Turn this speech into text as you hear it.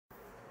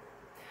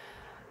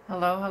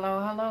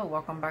Hello.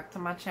 Welcome back to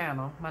my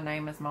channel. My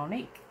name is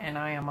Monique and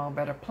I am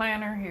MoBetter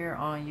Planner here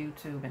on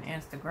YouTube and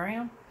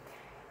Instagram.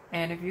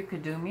 And if you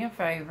could do me a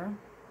favor,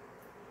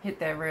 hit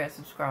that red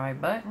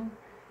subscribe button.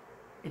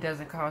 It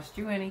doesn't cost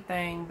you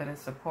anything, but it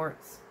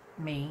supports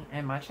me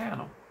and my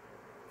channel.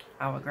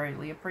 I would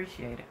greatly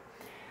appreciate it.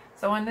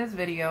 So in this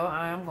video,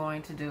 I am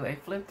going to do a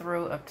flip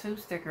through of 2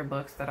 sticker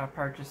books that I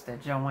purchased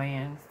at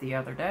Joann's the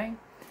other day.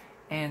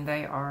 And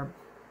they are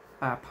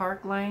by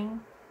Park Lane.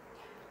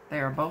 They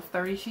are both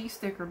 30 sheet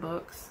sticker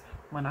books.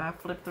 When I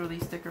flipped through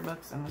these sticker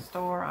books in the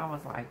store, I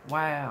was like,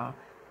 wow,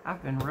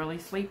 I've been really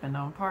sleeping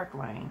on Park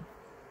Lane.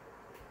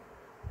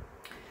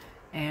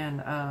 And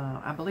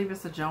I believe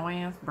it's a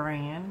Joann's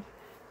brand.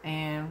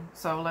 And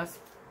so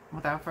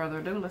without further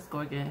ado, let's go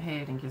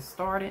ahead and get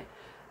started.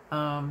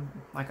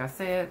 Like I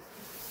said,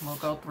 we'll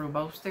go through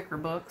both sticker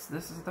books.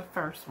 This is the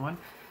first one.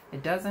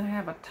 It doesn't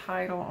have a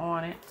title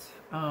on it.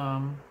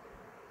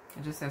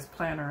 It just says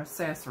Planner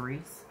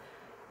Accessories.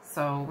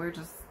 So we're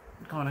just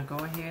gonna go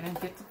ahead and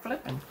get to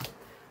flipping.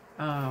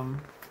 I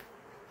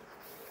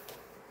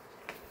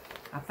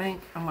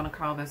think I'm gonna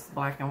call this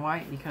black and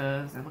white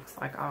because it looks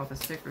like all the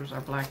stickers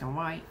are black and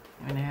white,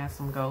 and it has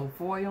some gold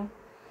foil.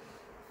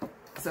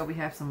 So we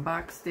have some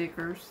box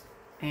stickers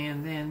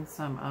and then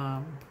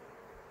some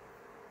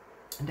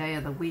day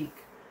of the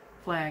week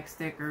flag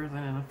stickers, and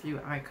then a few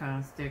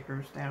icon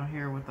stickers down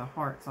here with the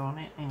hearts on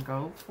it and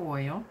gold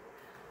foil.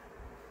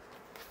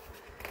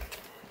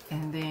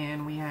 And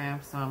then we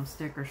have some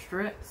sticker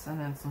strips, and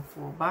then some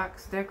full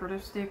box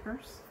decorative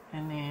stickers,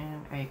 and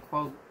then a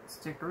quote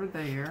sticker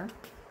there,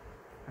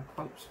 a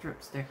quote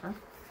strip sticker.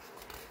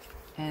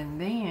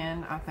 And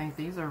then I think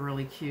these are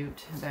really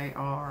cute. They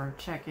are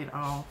check it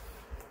off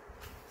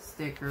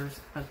stickers,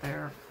 but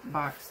they're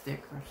box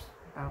stickers,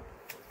 about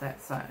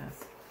that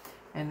size.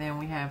 And then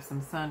we have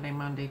some Sunday,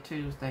 Monday,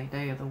 Tuesday,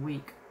 day of the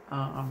week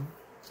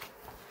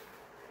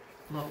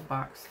little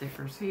box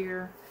stickers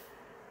here.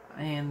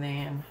 And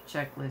then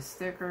checklist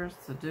stickers,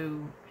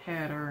 to-do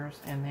headers,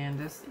 and then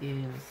this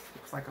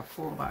looks like a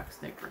full box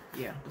sticker.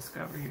 Yeah,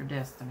 Discover Your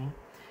Destiny.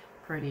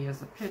 Pretty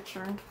as a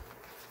picture.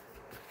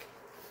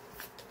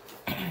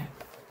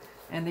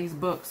 And these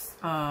books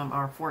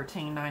are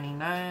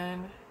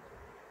 $14.99,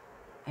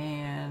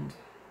 and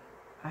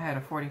I had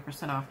a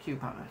 40% off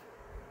coupon.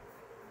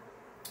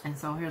 And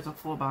so here's a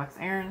full box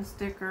errand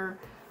sticker,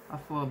 a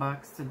full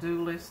box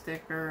to-do list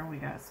sticker. We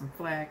got some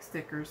flag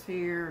stickers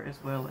here as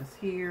well as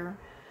here.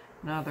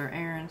 Another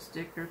errand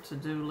sticker,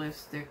 to-do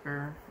list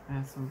sticker,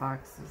 and some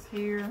boxes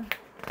here.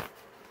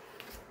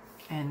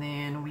 And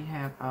then we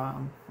have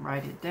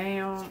write it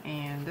down,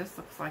 and this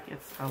looks like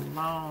it's a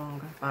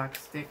long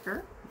box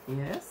sticker.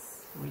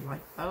 Yes, we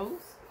like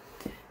those.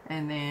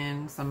 And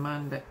then some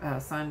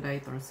Sunday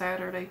through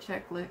Saturday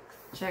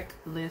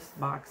checklist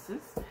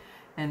boxes.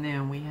 And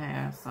then we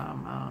have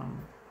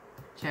some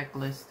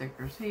checklist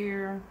stickers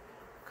here,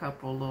 a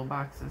couple little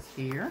boxes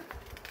here.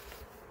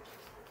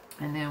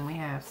 And then we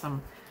have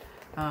some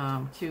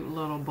cute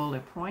little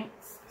bullet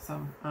points,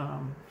 some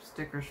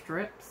sticker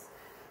strips,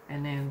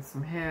 and then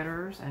some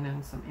headers, and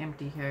then some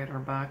empty header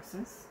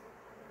boxes.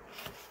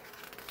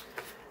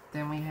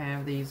 Then we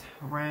have these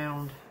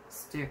round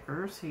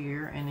stickers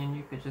here, and then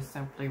you could just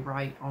simply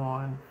write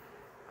on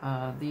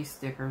these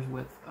stickers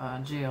with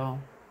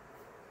gel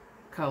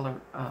color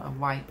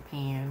white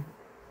pen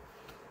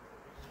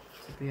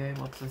to be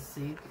able to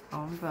see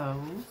on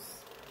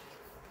those.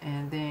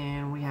 And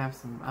then we have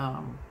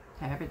some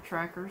habit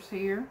trackers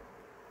here.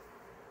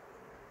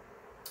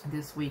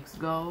 This week's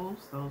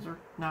goals, those are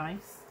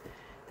nice.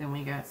 Then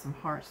we got some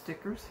heart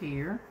stickers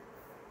here.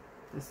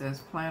 This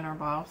says Planner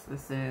Boss.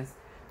 This says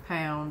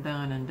Pound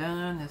Done and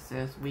Done. This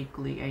says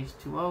Weekly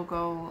H2O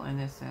Goal, and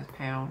this says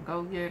Pound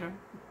Go Getter.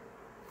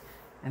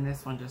 And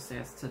this one just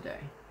says Today.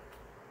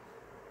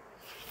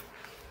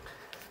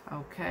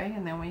 Okay,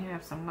 and then we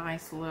have some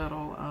nice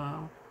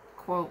little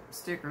quote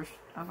stickers.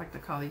 I like to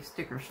call these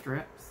sticker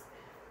strips.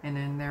 And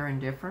then they're in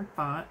different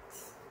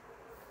fonts.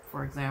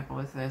 For example,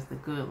 it says The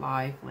Good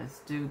Life, Let's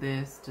Do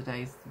This,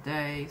 Today's the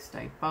Day,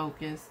 Stay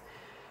Focused,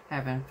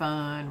 Having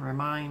Fun,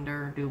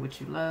 Reminder, Do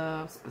What You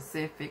Love,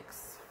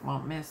 Specifics,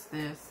 Won't Miss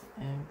This,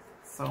 and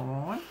so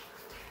on.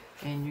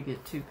 And you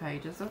get 2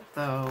 pages of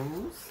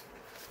those.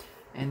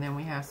 And then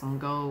we have some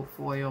gold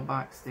foil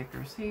box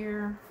stickers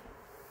here.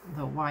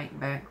 The white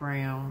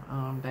background,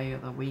 day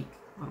of the week,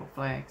 little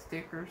flag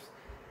stickers,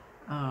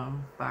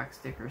 box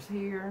stickers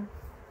here.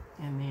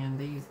 And then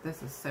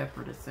this is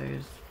separate. It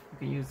says you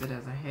can use it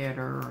as a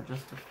header or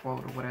just a quote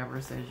or whatever.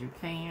 It says you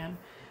can.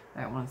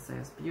 That one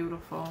says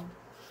beautiful.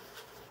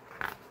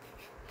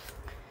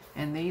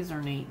 And these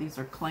are neat. These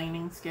are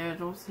cleaning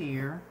schedules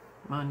here,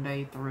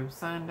 Monday through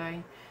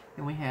Sunday.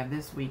 Then we have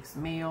this week's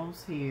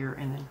meals here,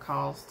 and then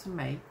calls to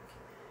make.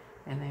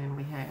 And then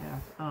we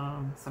have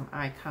some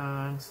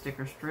icon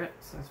sticker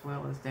strips as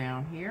well as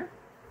down here.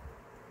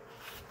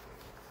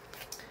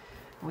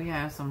 We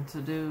have some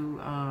to-do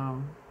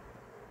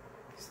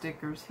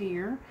stickers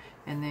here,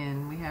 and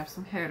then we have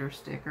some header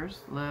stickers.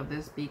 Love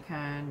this, be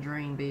kind,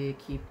 dream big,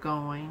 keep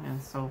going,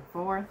 and so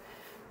forth.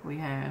 We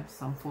have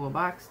some full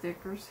box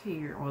stickers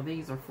here. Well,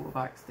 these are full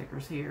box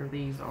stickers here.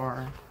 These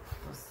are,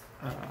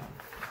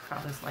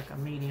 call this like a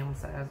medium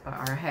size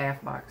or a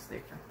half box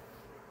sticker.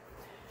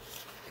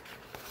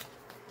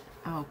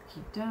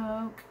 Okie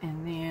doke.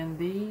 And then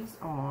these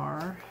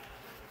are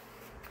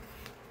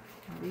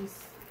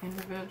these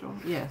individual?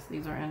 Yes,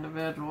 these are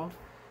individual.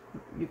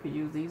 You could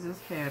use these as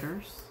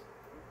headers.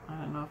 I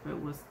don't know if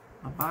it was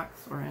a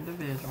box or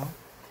individual.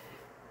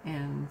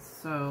 And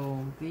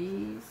so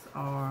these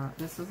are,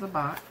 this is a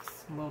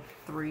box, a little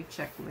 3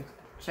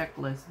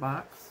 checklist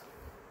box.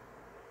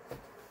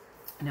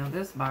 Now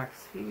this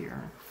box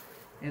here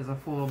is a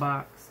full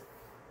box,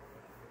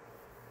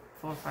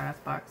 full size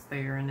box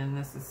there, and then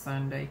this is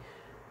Sunday,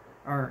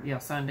 or yeah,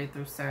 Sunday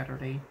through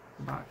Saturday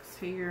box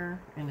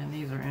here, and then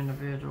these are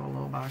individual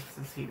little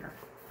boxes here.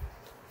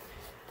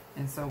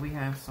 And so we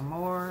have some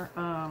more.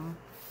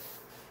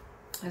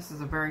 This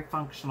is a very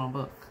functional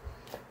book.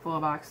 Full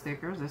box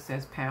stickers. It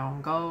says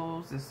pound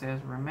goals. It says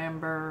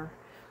remember,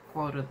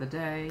 quote of the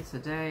day,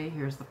 today,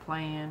 here's the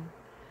plan.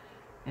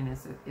 And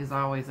it's is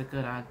always a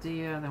good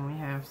idea. Then we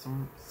have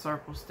some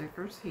circle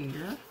stickers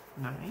here.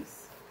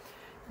 Nice.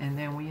 And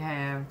then we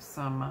have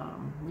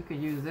some, you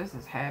could use this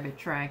as habit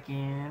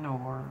tracking,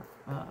 or,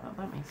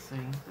 let me see.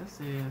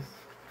 This is,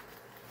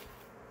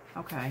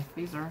 okay,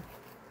 these are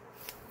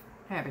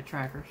habit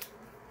trackers.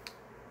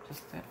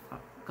 Just a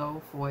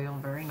gold foil,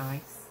 very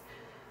nice.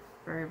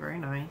 Very, very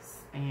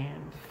nice.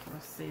 And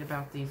let's see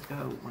about these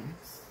gold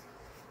ones.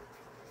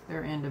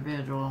 They're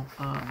individual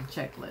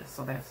checklists,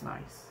 so that's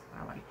nice.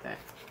 I like that.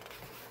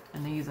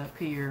 And these up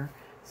here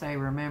say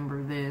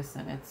remember this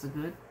and it's a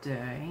good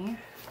day.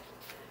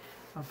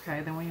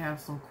 Okay, then we have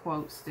some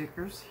quote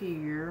stickers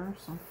here,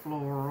 some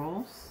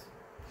florals.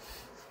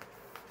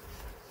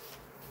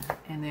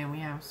 And then we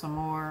have some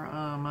more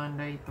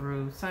Monday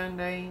through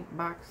Sunday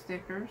box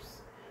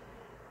stickers.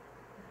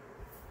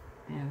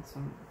 And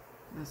some,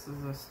 this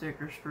is a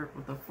sticker strip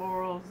with the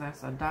florals.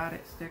 That's a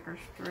dotted sticker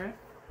strip.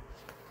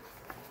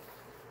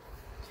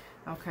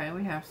 Okay,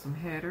 we have some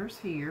headers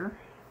here.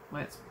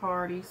 Let's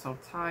party, so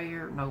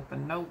tired, nope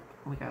and nope.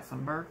 We got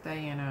some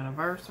birthday and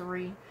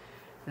anniversary.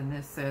 Then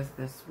this says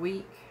this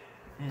week.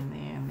 And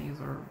then these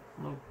are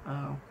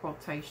little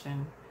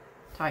quotation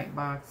type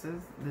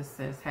boxes. This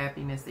says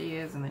happiness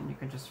is, and then you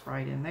can just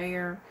write in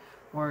there.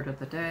 Word of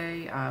the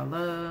day, I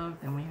love.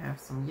 Then we have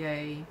some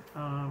yay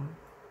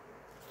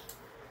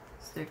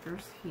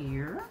stickers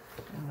here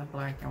in the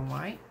black and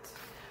white.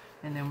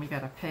 And then we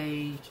got a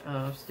page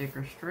of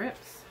sticker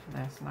strips.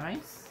 That's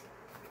nice.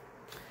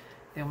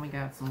 Then we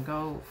got some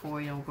gold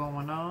foil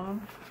going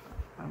on.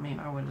 I mean,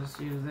 I would just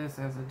use this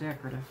as a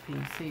decorative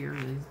piece here,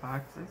 these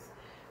boxes.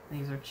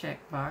 These are check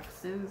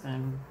boxes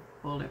and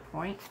bullet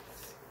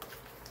points.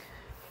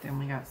 Then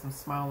we got some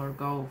smaller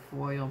gold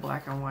foil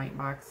black and white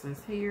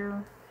boxes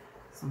here.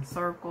 Some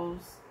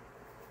circles,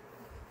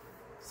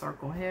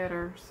 circle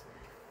headers.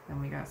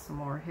 Then we got some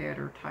more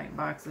header type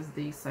boxes.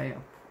 These say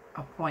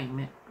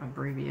appointment,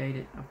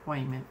 abbreviated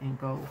appointment in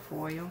gold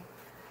foil.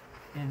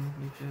 And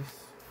you just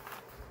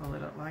pull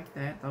it up like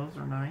that. Those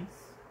are nice.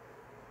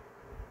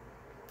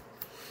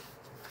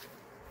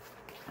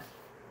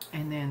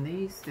 And then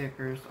these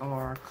stickers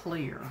are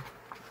clear.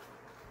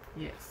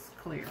 Yes,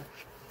 clear.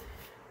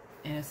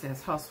 And it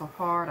says hustle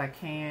hard, I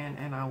can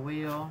and I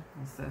will.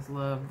 It says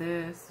love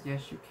this,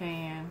 yes you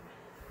can.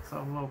 So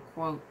a little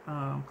quote,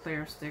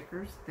 clear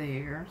stickers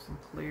there. Some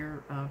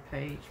clear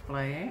page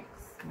flags.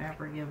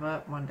 Never give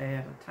up, one day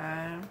at a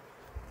time.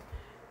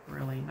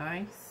 Really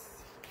nice.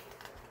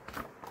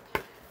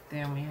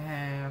 Then we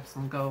have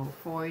some gold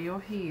foil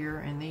here,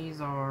 and these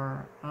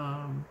are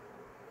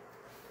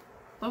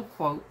little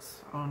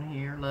quotes on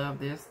here. Love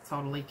this,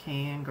 totally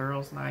can,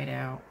 girls night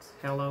out,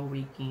 hello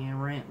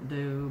weekend, rent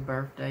due,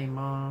 birthday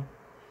month,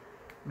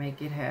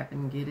 make it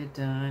happen, get it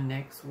done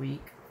next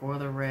week, for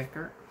the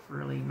record.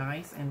 Really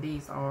nice. And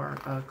these are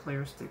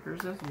clear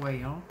stickers as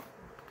well.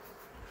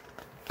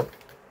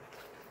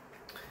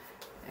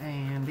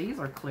 And these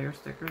are clear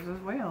stickers as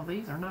well.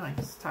 These are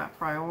nice. Top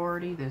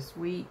priority this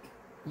week.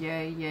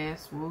 Yay,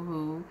 yes,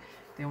 woohoo.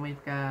 Then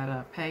we've got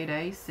a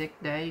payday, sick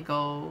day,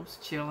 goals,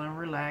 chilling,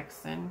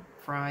 relaxing,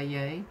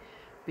 Friday,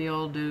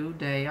 bill due,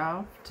 day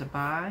off, to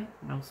buy,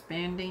 no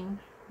spending,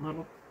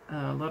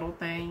 little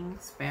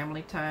things,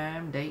 family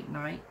time, date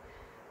night,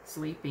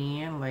 sleep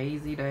in,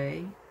 lazy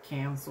day,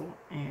 cancel,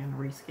 and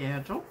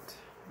rescheduled.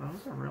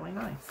 Those are really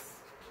nice.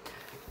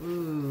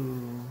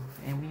 Ooh,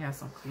 and we have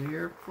some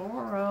clear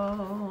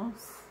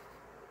florals.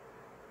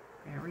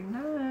 Very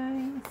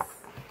nice.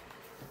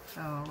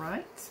 All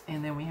right,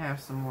 and then we have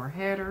some more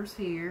headers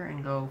here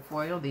in gold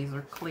foil. These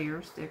are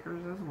clear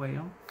stickers as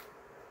well.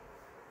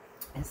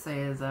 It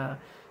says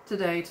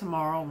today,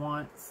 tomorrow,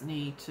 wants,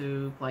 need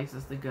to,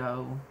 places to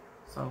go,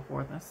 so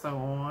forth and so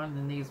on.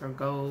 And these are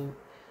gold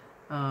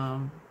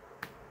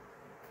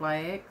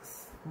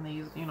flags. And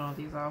these, you know,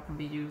 these all can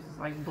be used as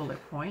like bullet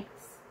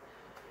points.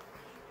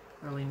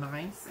 Really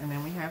nice. And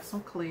then we have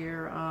some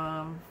clear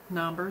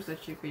numbers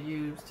that you could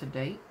use to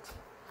date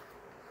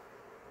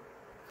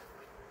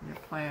your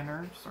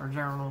planners or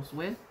journals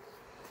with.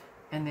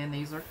 And then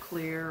these are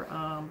clear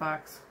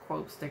box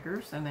quote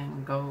stickers, and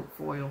then gold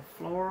foil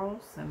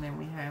florals. And then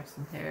we have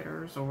some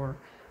headers or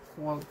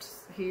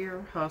quotes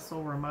here.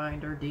 Hustle,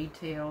 reminder,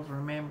 details,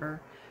 remember,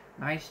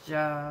 nice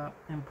job,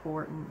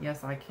 important,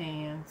 yes I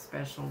can,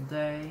 special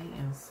day,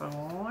 and so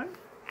on.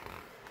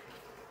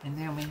 And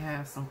then we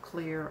have some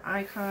clear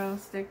icon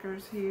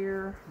stickers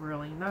here,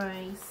 really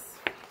nice.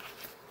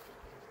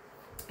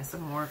 And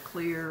some more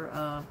clear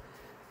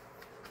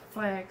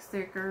flag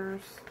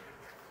stickers.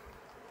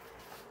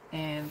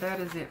 And that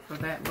is it for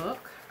that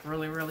book.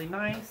 Really, really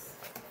nice.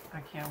 I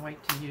can't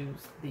wait to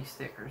use these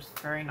stickers.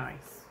 Very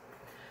nice.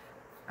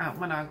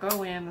 When I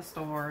go in the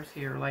stores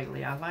here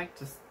lately, I like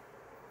to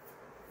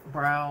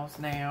browse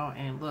now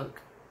and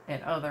look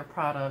at other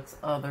products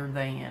other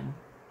than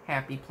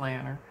Happy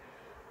Planner.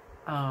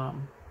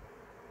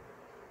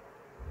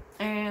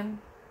 And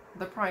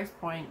the price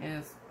point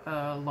is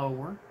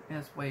lower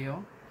as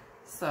well.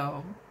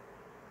 So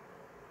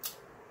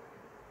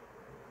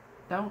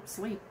don't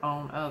sleep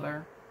on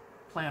other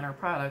planner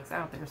products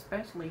out there,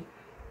 especially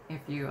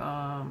if you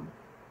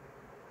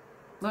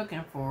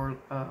looking for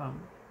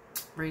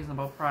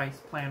reasonable price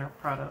planner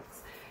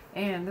products.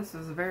 And this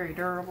is very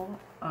durable.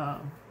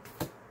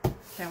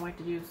 Can't wait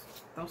to use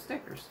those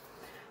stickers.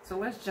 So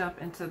let's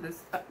jump into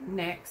this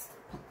next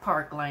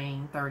Park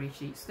Lane 30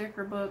 sheet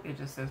sticker book. It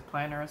just says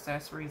planner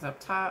accessories up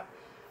top.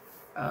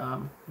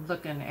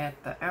 Looking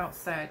at the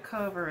outside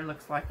cover, it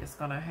looks like it's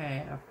gonna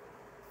have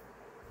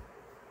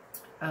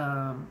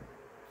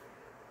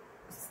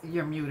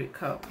your muted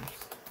colors,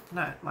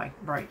 not like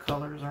bright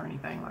colors or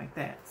anything like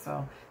that.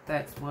 So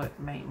that's what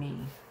made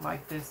me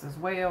like this as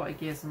well. It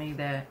gives me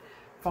that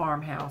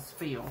farmhouse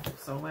feel.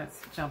 So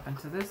let's jump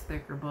into this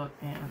sticker book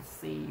and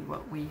see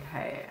what we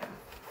have.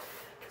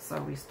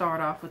 So we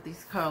start off with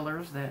these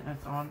colors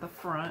that's on the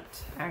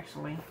front.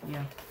 Actually,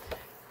 yeah,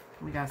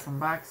 we got some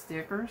box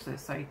stickers that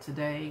say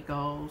today,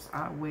 goals,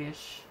 I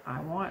wish, I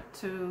want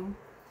to.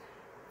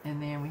 And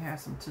then we have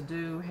some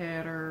to-do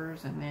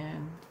headers, and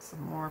then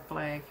some more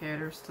flag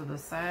headers to the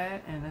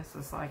side. And this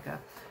is like a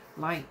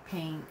light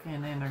pink,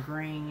 and then a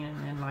green,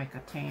 and then like a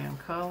tan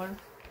color.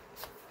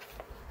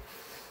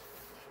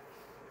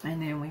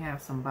 And then we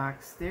have some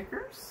box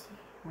stickers.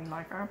 We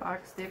like our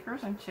box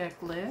stickers and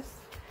checklists.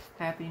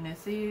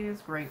 Happiness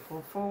is,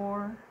 grateful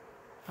for,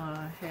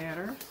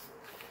 headers.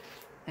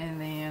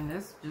 And then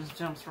this just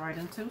jumps right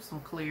into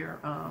some clear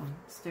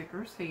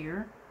stickers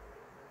here.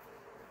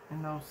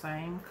 In those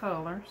same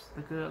colors.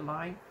 The good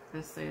life.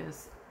 This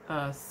is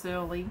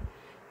silly.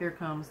 Here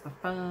comes the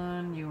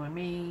fun. You and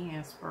me.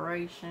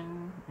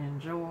 Inspiration.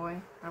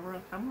 Enjoy.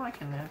 I'm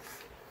liking this.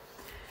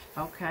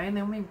 Okay, and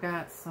then we've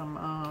got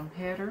some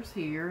headers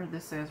here.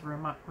 This says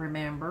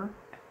remember,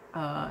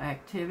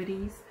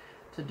 activities,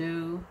 to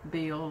do,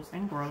 bills,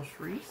 and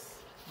groceries.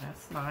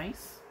 That's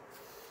nice.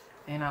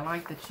 And I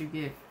like that you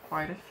get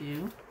quite a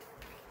few.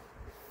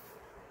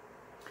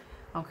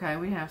 Okay,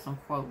 we have some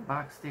quote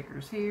box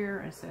stickers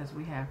here. It says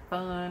we have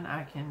fun,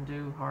 I can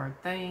do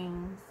hard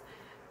things,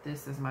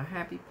 this is my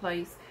happy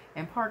place.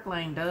 And Park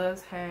Lane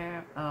does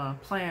have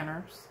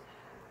planners.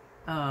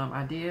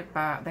 I did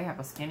buy, they have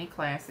a skinny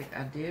classic.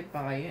 I did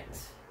buy it.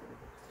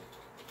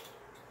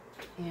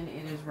 And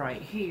it is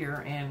right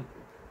here. And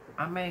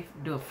I may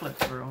do a flip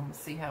through and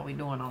see how we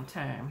doing on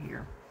time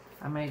here.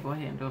 I may go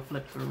ahead and do a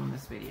flip through in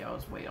this video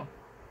as well.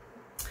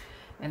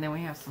 And then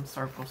we have some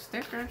circle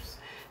stickers.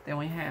 Then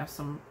we have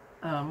some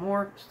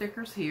more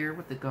stickers here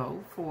with the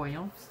gold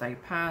foil. Stay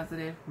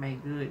positive,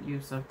 make good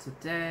use of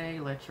today,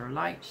 let your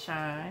light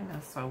shine,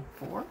 and so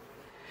forth.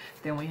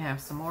 Then we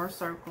have some more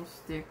circle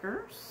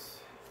stickers,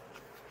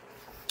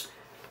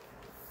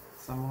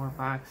 some more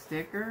box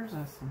stickers,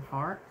 and some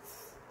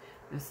hearts.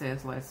 It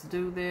says let's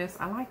do this.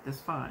 I like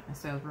this font. It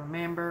says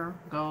remember,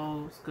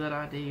 goals, good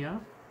idea.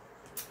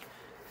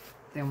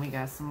 Then we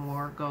got some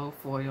more gold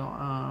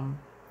foil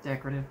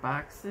decorative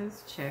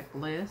boxes,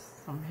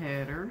 checklists, some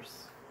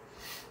headers.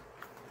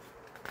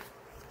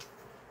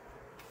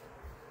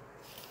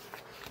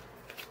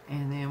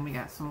 And then we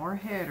got some more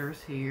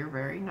headers here,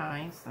 very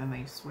nice. And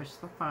they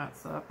switched the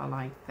fonts up, I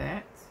like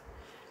that.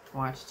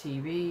 Watch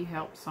TV,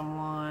 help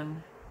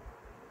someone,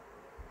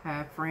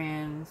 have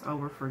friends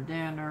over for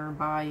dinner,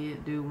 buy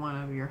it, do one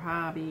of your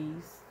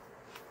hobbies.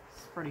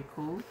 It's pretty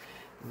cool.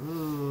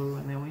 Ooh,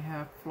 and then we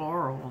have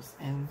florals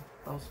in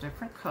those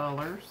different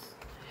colors.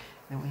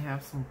 Then we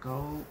have some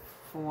gold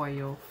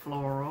foil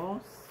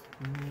florals.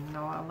 You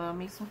know I love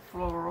me some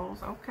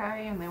florals.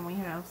 Okay, and then we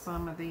have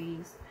some of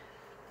these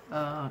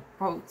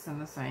quotes in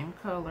the same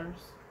colors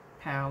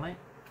palette.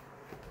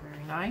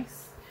 Very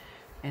nice.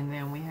 And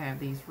then we have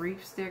these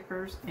reef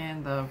stickers,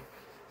 and the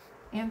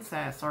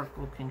inside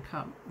circle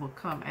will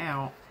come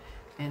out,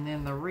 and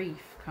then the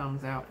reef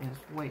comes out as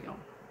well.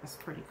 That's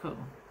pretty cool.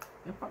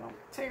 If I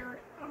don't tear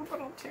it, I hope I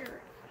don't tear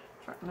it.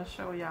 I'm trying to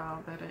show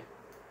y'all that it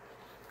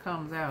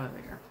comes out of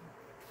there.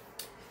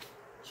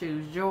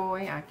 Choose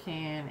joy, I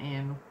can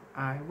and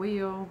I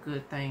will.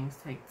 Good things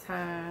take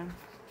time.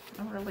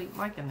 I'm really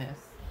liking this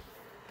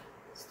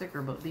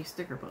sticker book, these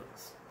sticker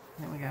books.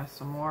 Then we got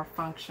some more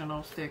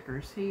functional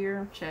stickers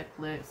here,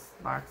 checklists,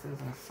 boxes,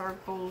 and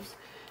circles.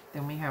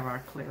 Then we have our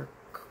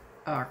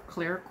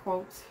clear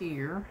quotes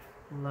here.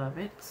 Love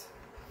it.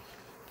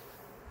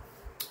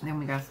 Then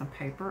we got some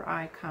paper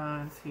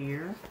icons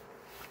here.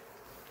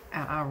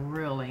 And I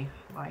really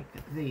like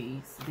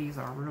these. These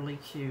are really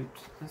cute.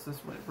 This is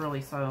what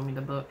really sold me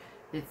the book.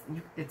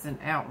 It's an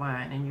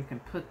outline, and you can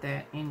put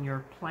that in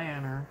your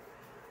planner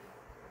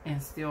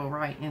and still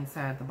write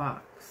inside the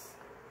box.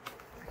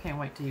 I can't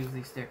wait to use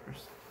these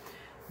stickers.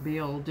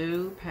 Bill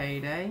due,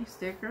 payday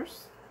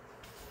stickers.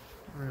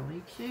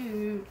 Really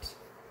cute.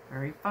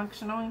 Very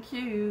functional and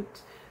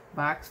cute.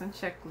 Box and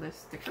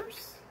checklist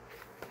stickers.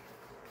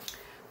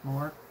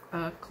 More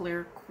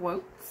clear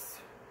quotes.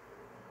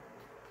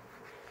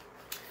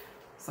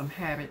 Some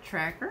habit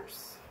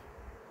trackers.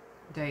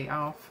 Day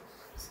off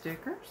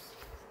stickers.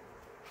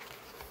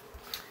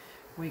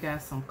 We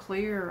got some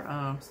clear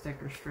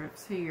sticker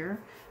strips here.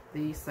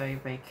 These say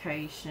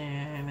vacation,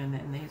 and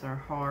then these are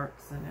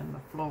hearts, and then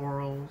the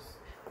florals.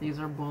 These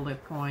are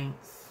bullet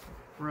points.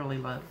 Really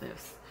love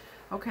this.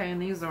 Okay, and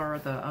these are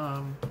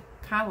the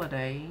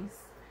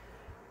holidays,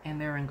 and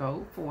they're in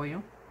gold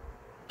foil.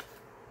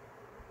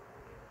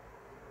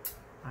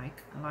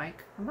 Like.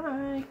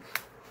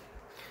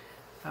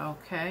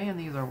 Okay, and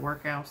these are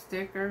workout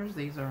stickers.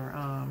 These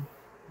are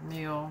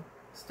meal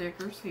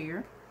stickers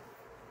here.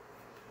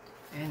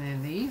 And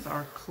then these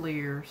are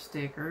clear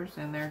stickers,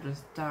 and they're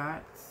just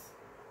dots.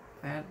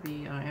 That'd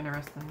be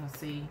interesting to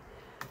see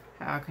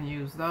how I can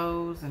use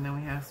those. And then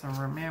we have some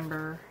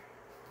remember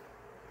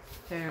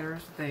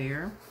headers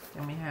there.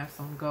 Then we have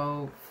some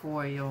gold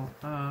foil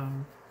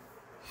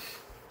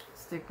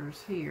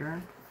stickers here.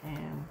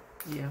 And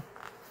yeah,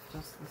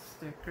 just the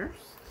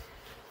stickers.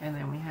 And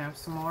then we have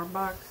some more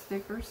box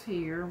stickers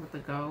here with the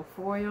gold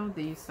foil.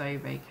 These say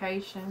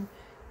vacation.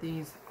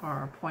 These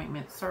are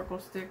appointment circle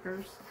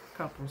stickers. A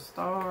couple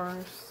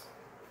stars.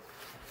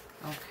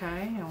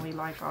 Okay, and we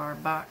like our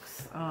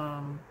box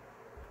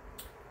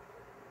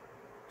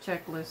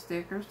checklist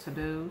stickers. To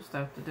do,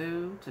 stuff to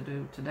do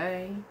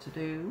today, to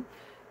do.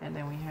 And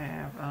then we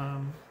have,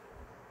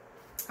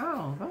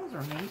 oh, those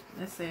are neat.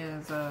 It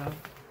says,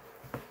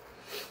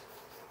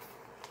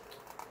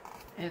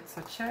 it's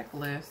a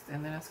checklist,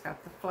 and then it's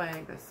got the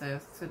flag that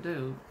says to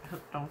do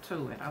hooked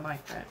onto it. I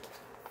like that.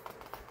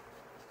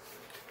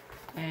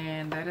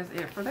 And that is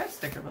it for that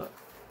sticker book.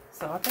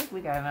 So I think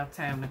we got enough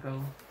time to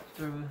go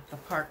through the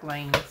Park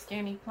Lane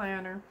Skinny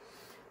Planner.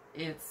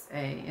 It's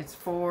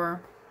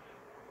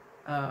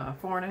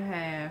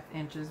 4.5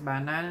 inches by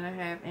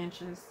 9.5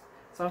 inches.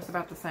 So it's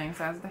about the same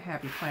size as the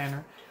Happy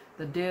Planner.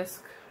 The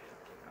disc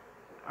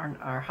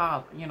are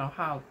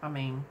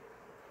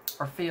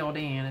filled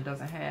in. It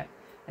doesn't have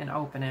an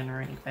opening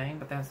or anything,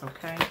 but that's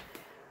okay.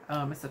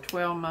 It's a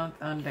 12-month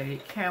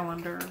undated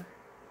calendar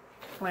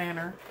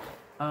planner.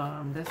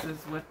 This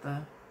is with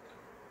the,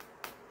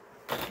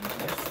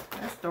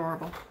 that's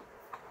adorable.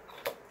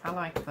 I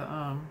like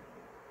the,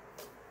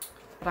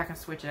 but I can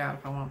switch it out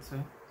if I want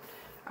to.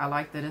 I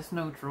like that it's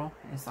neutral.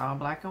 It's all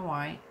black and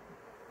white.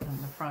 On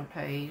the front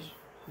page,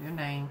 your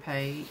name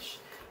page.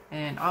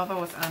 And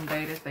although it's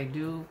undated, they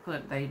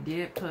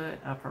did put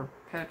a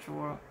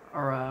perpetual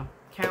or a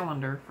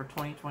calendar for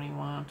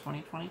 2021,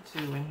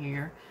 2022 in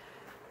here.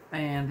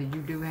 And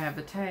you do have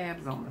the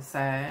tabs on the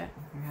side.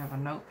 You have a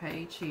note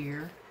page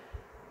here.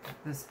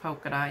 This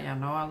polka dot, y'all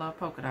know I love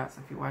polka dots.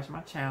 If you watch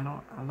my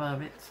channel, I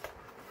love it.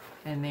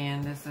 And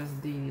then this is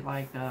the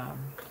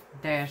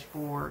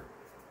dashboard.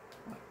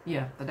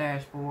 Yeah, the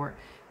dashboard,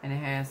 and it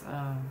has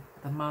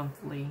the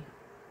monthly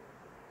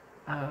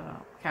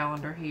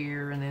calendar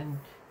here, and then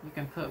you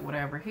can put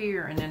whatever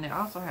here. And then it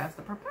also has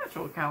the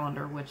perpetual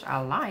calendar, which I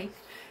like.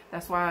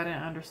 That's why I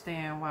didn't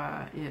understand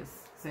why it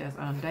says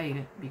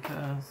undated,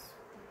 because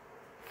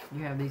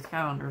you have these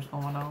calendars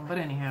going on. But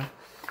anyhow,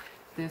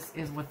 this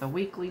is what the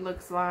weekly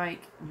looks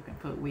like. You can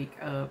put week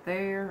up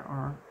there,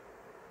 or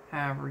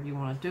however you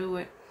want to do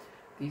it.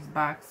 These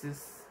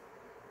boxes,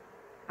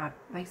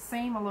 they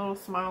seem a little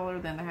smaller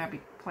than the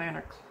Happy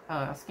Planner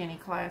Skinny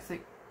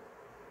Classic,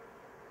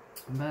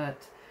 but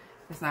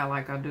it's not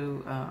like I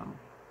do.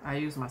 I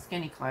use my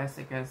Skinny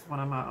Classic as one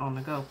of my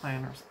on-the-go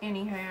planners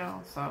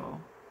anyhow, so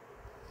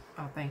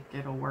I think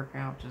it'll work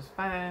out just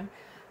fine.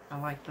 I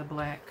like the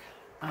black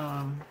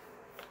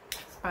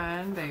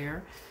spine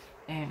there,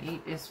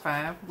 and it's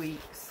 5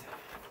 weeks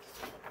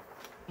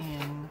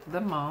in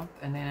the month,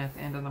 and then at the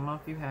end of the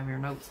month you have your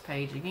notes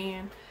page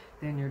again,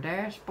 then your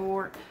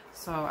dashboard.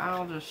 So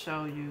I'll just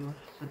show you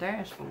the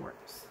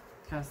dashboards,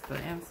 because the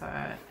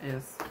inside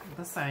is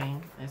the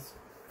same. It's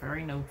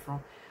very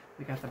neutral.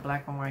 We got the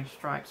black and white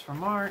stripes for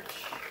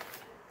March.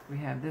 We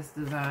have this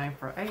design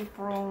for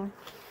April.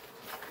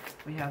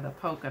 We have the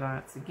polka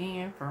dots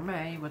again for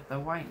May with the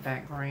white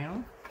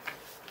background.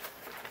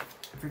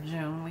 For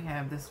June, we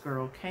have this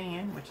girl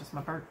can, which is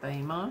my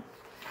birthday month.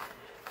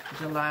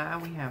 July,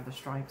 we have the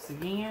stripes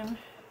again.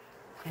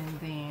 And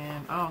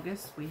then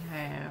August, we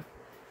have,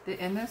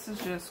 and this is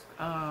just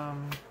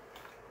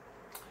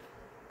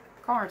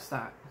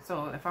cardstock.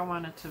 So if I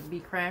wanted to be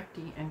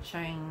crafty and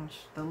change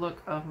the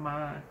look of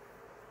my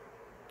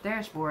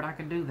dashboard, I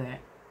could do that.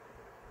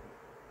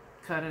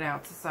 Cut it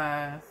out to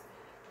size,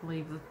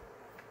 leave the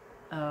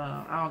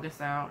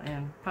August out,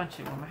 and punch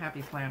it with my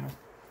Happy Planner.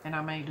 And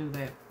I may do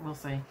that, we'll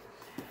see.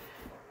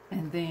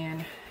 And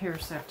then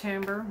here's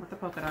September with the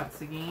polka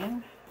dots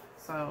again.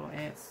 So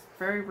it's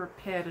very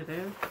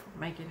repetitive.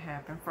 Make it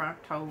happen for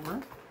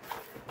October.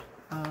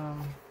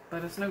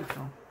 But it's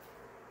neutral.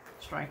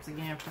 Stripes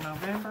again for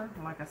November.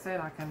 Like I said,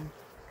 I can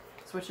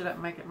switch it up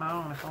and make it my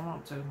own if I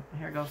want to. And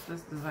here goes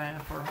this design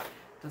for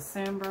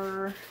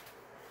December.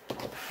 I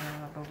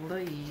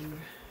believe,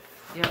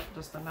 yep,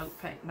 just a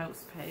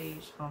notes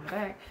page on the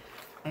back.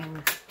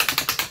 And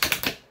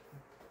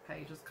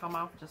pages come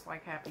off just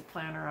like Happy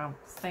Planner. I was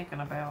thinking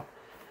about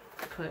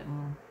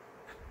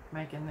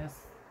making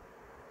this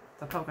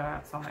the polka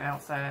dots on the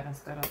outside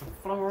instead of the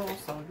floral,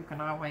 so you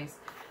can always,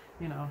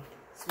 you know,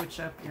 switch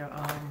up your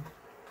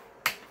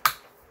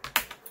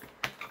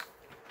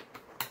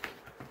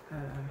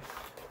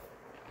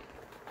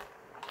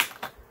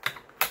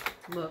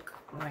look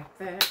like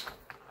that.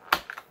 I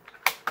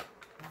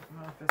don't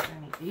know if it's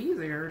any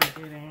easier to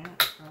get in.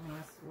 I mean,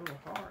 it's a little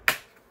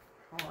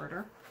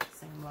harder,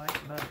 seems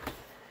like, but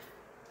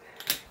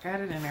got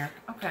it in there.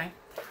 Okay,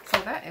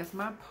 so that is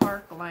my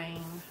Park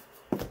Lane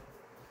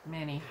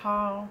mini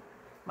haul,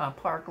 my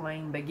Park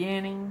Lane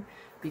beginning,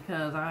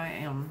 because I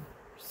am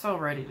so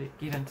ready to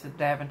get into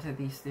dab into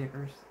these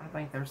stickers. I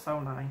think they're so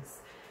nice,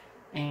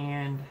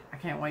 and I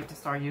can't wait to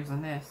start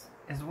using this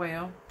as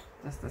well,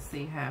 just to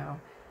see how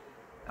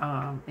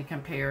it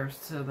compares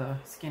to the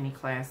Skinny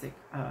Classic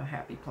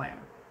Happy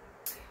Planner.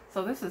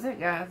 So this is it,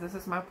 guys. This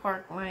is my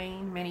Park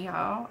Lane mini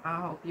haul. I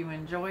hope you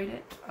enjoyed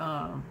it.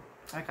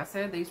 Like I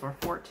said, these were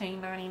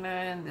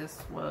 $14.99. This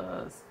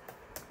was,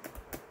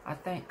 I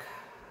think,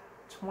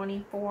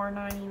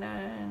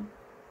 $24.99.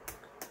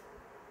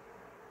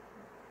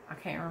 I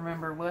can't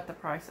remember what the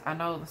price. I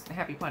know the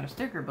Happy Planner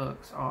sticker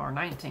books are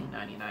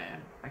 $19.99.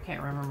 I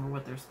can't remember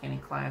what their Skinny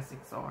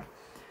Classics are.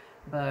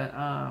 But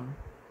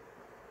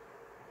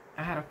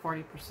I had a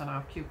 40%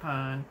 off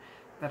coupon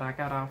that I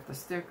got off the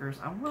stickers.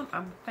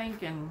 I'm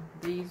thinking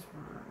these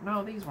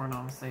weren't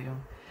on sale.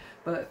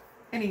 But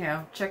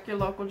anyhow, check your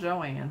local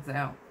Joann's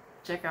out.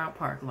 Check out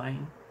Park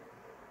Lane.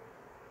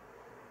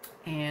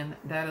 And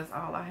that is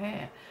all I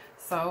had.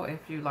 So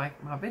if you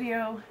like my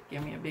video,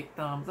 give me a big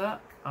thumbs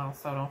up.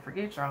 Also, don't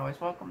forget, you're always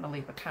welcome to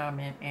leave a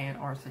comment and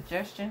or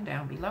suggestion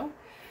down below.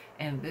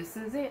 And this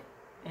is it.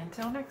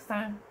 Until next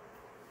time.